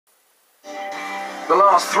The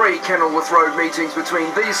last three Kenilworth Road meetings between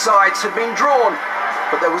these sides had been drawn,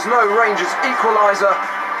 but there was no Rangers equaliser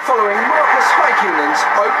following Marcus Heikkinen's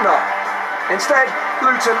opener. Instead,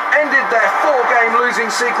 Luton ended their four-game losing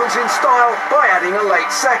sequence in style by adding a late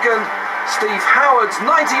second. Steve Howard's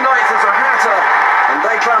 99th as a Hatter, and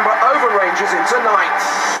they clamber over Rangers into ninth.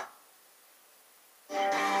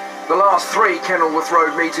 The last three Kenilworth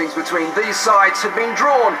Road meetings between these sides had been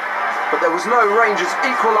drawn, but there was no Rangers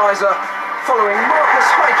equaliser following Marcus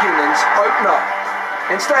Heikkinen's opener.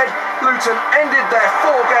 Instead, Luton ended their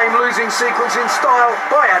four-game losing sequence in style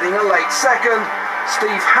by adding a late second.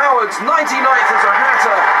 Steve Howard's 99th as a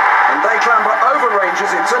Hatter, and they clamber over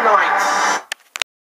Rangers into ninth.